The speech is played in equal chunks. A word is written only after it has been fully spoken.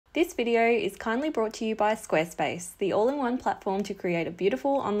This video is kindly brought to you by Squarespace, the all-in-one platform to create a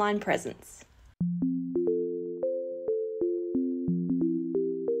beautiful online presence.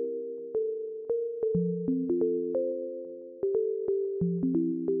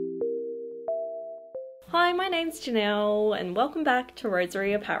 Hi, my name's Janelle and welcome back to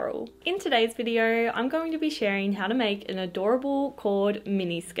Rosery Apparel. In today's video, I'm going to be sharing how to make an adorable cord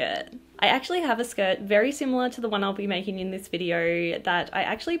mini skirt. I actually have a skirt very similar to the one I'll be making in this video that I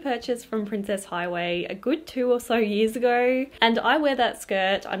actually purchased from Princess Highway a good 2 or so years ago, and I wear that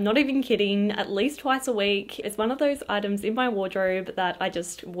skirt, I'm not even kidding, at least twice a week. It's one of those items in my wardrobe that I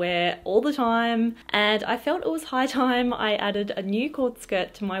just wear all the time, and I felt it was high time I added a new cord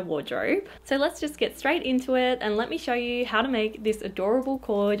skirt to my wardrobe. So let's just get straight into it and let me show you how to make this adorable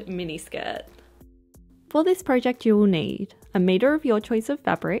cord mini skirt. For this project you will need a metre of your choice of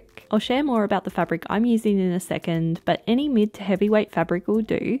fabric. I'll share more about the fabric I'm using in a second, but any mid to heavyweight fabric will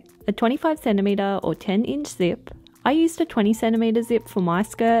do. A 25cm or 10-inch zip. I used a 20cm zip for my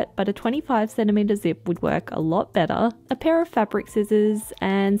skirt, but a 25cm zip would work a lot better. A pair of fabric scissors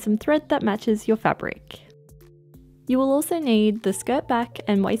and some thread that matches your fabric. You will also need the skirt back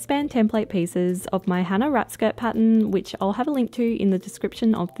and waistband template pieces of my Hannah wrap skirt pattern, which I'll have a link to in the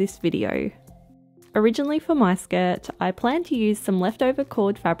description of this video. Originally for my skirt, I planned to use some leftover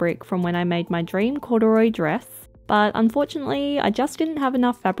cord fabric from when I made my dream corduroy dress, but unfortunately I just didn't have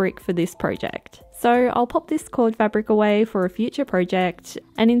enough fabric for this project. So I'll pop this cord fabric away for a future project,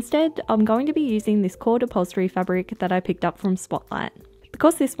 and instead I'm going to be using this cord upholstery fabric that I picked up from Spotlight.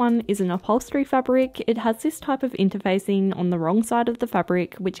 Because this one is an upholstery fabric, it has this type of interfacing on the wrong side of the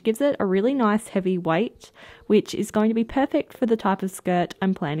fabric, which gives it a really nice heavy weight, which is going to be perfect for the type of skirt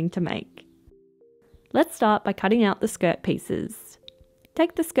I'm planning to make. Let's start by cutting out the skirt pieces.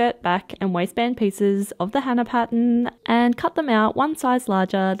 Take the skirt back and waistband pieces of the Hannah pattern and cut them out one size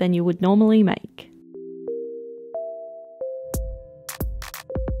larger than you would normally make.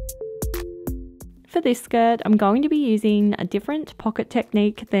 For this skirt, I'm going to be using a different pocket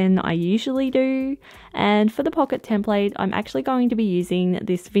technique than I usually do, and for the pocket template, I'm actually going to be using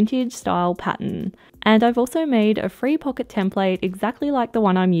this vintage style pattern. And I've also made a free pocket template exactly like the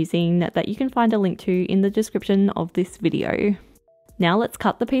one I'm using that you can find a link to in the description of this video. Now let's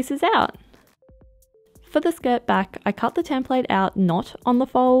cut the pieces out. For the skirt back, I cut the template out not on the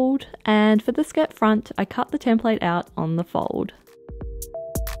fold, and for the skirt front, I cut the template out on the fold.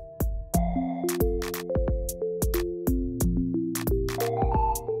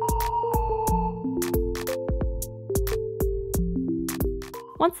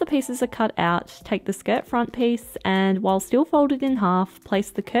 Once the pieces are cut out, take the skirt front piece and, while still folded in half, place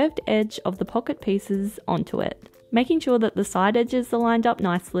the curved edge of the pocket pieces onto it, making sure that the side edges are lined up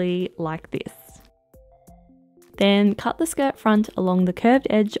nicely like this. Then cut the skirt front along the curved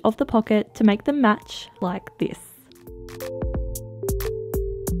edge of the pocket to make them match like this.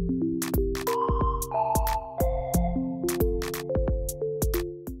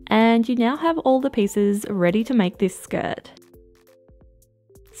 And you now have all the pieces ready to make this skirt.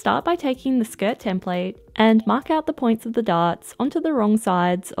 Start by taking the skirt template and mark out the points of the darts onto the wrong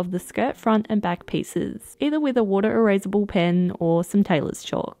sides of the skirt front and back pieces, either with a water erasable pen or some tailor's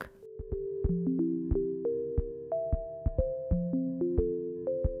chalk.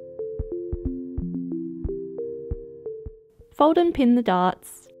 Fold and pin the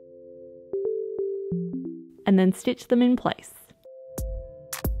darts, and then stitch them in place.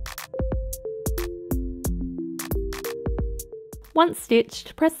 Once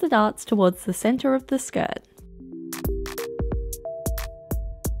stitched, press the darts towards the centre of the skirt.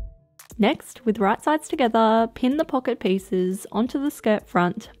 Next, with right sides together, pin the pocket pieces onto the skirt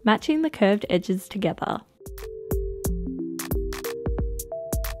front, matching the curved edges together.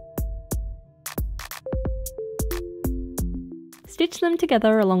 Stitch them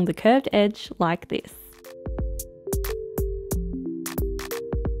together along the curved edge like this.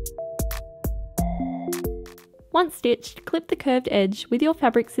 Once stitched, clip the curved edge with your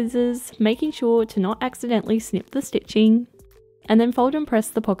fabric scissors, making sure to not accidentally snip the stitching, and then fold and press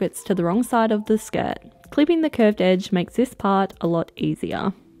the pockets to the wrong side of the skirt. Clipping the curved edge makes this part a lot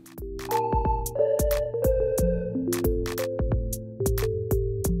easier.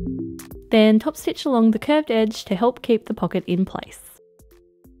 Then top stitch along the curved edge to help keep the pocket in place.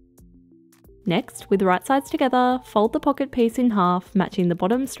 Next, with the right sides together, fold the pocket piece in half, matching the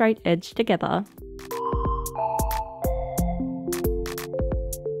bottom straight edge together.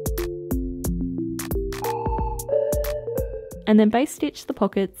 And then base stitch the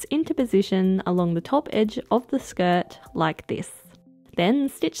pockets into position along the top edge of the skirt like this. Then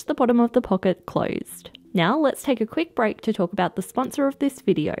stitch the bottom of the pocket closed. Now let's take a quick break to talk about the sponsor of this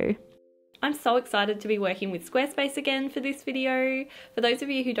video. I'm so excited to be working with Squarespace again for this video. For those of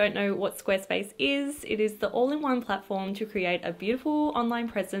you who don't know what Squarespace is, it is the all-in-one platform to create a beautiful online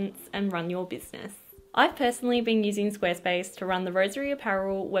presence and run your business. I've personally been using Squarespace to run the Rosery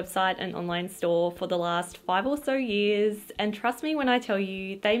Apparel website and online store for the last 5 or so years, and trust me when I tell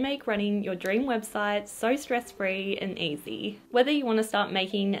you, they make running your dream website so stress-free and easy. Whether you want to start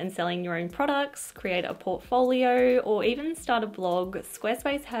making and selling your own products, create a portfolio, or even start a blog,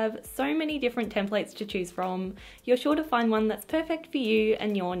 Squarespace have so many different templates to choose from. You're sure to find one that's perfect for you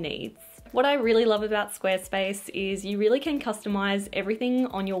and your needs. What I really love about Squarespace is you really can customize everything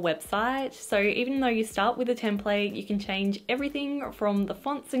on your website. So even though you start with a template, you can change everything from the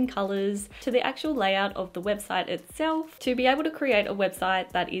fonts and colors to the actual layout of the website itself to be able to create a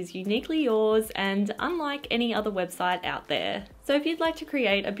website that is uniquely yours and unlike any other website out there. So if you'd like to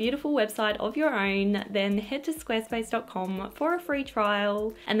create a beautiful website of your own, then head to squarespace.com for a free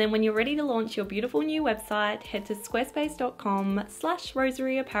trial. And then when you're ready to launch your beautiful new website, head to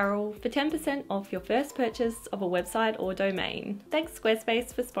squarespace.com/roseryapparel for 10% off your first purchase of a website or domain. Thanks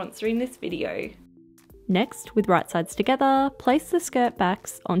Squarespace for sponsoring this video. Next, with right sides together, place the skirt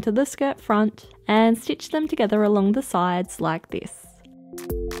backs onto the skirt front and stitch them together along the sides like this.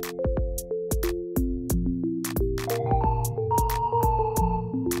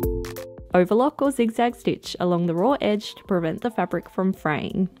 Overlock or zigzag stitch along the raw edge to prevent the fabric from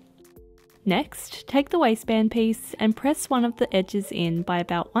fraying. Next, take the waistband piece and press one of the edges in by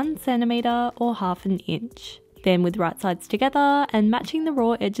about 1 centimeter or half an inch. Then with right sides together and matching the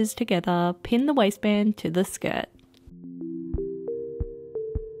raw edges together, pin the waistband to the skirt.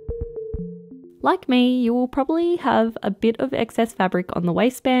 Like me, you will probably have a bit of excess fabric on the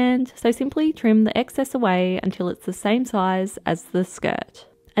waistband, so simply trim the excess away until it's the same size as the skirt,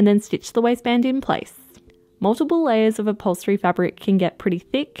 and then stitch the waistband in place. Multiple layers of upholstery fabric can get pretty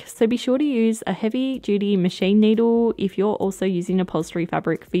thick, so be sure to use a heavy-duty machine needle if you're also using upholstery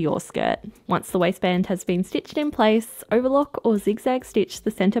fabric for your skirt. Once the waistband has been stitched in place, overlock or zigzag stitch the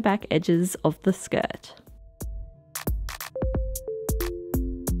centre back edges of the skirt.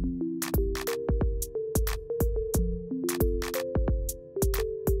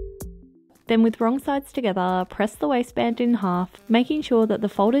 Then with wrong sides together, press the waistband in half, making sure that the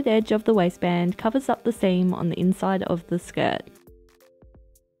folded edge of the waistband covers up the seam on the inside of the skirt.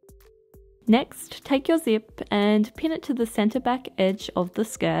 Next, take your zip and pin it to the centre back edge of the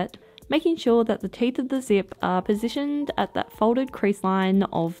skirt, making sure that the teeth of the zip are positioned at that folded crease line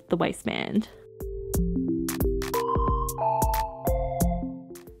of the waistband.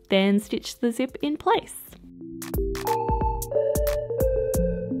 Then stitch the zip in place.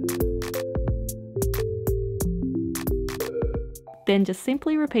 Then just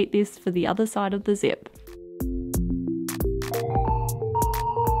simply repeat this for the other side of the zip.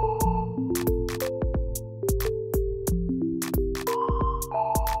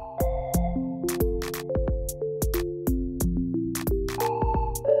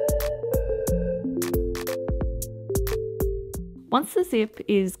 Once the zip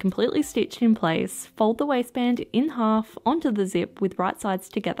is completely stitched in place, fold the waistband in half onto the zip with right sides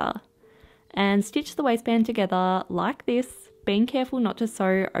together, and stitch the waistband together like this, being careful not to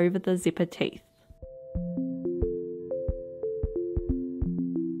sew over the zipper teeth.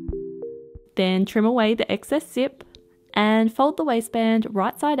 Then trim away the excess zip and fold the waistband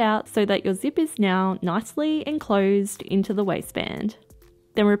right side out so that your zip is now nicely enclosed into the waistband.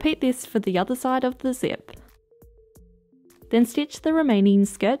 Then repeat this for the other side of the zip. Then stitch the remaining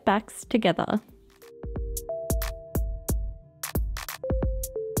skirt backs together.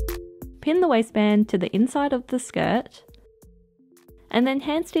 Pin the waistband to the inside of the skirt, and then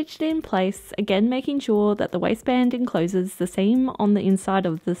hand stitch it in place, again making sure that the waistband encloses the seam on the inside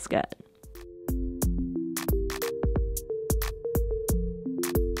of the skirt.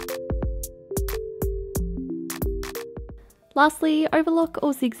 Lastly, overlock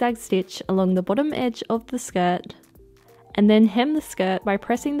or zigzag stitch along the bottom edge of the skirt, and then hem the skirt by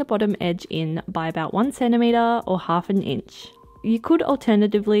pressing the bottom edge in by about 1 centimeter or half an inch. You could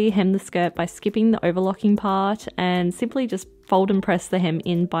alternatively hem the skirt by skipping the overlocking part and simply just fold and press the hem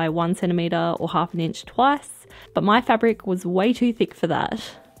in by 1 centimeter or half an inch twice, but my fabric was way too thick for that.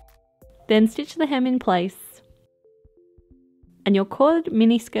 Then stitch the hem in place, and your cord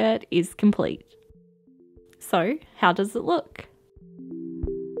miniskirt is complete. So, how does it look?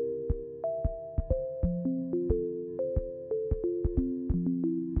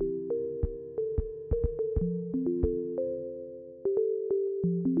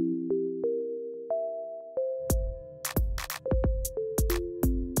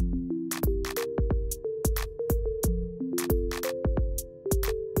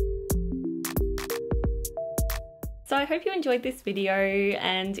 So I hope you enjoyed this video,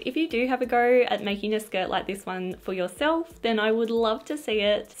 and if you do have a go at making a skirt like this one for yourself, then I would love to see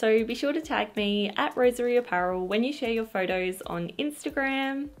it. So be sure to tag me at Rosery Apparel when you share your photos on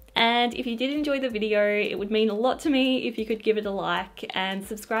Instagram. And if you did enjoy the video, it would mean a lot to me if you could give it a like and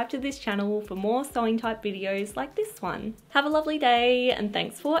subscribe to this channel for more sewing type videos like this one. Have a lovely day and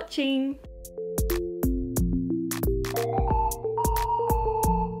thanks for watching.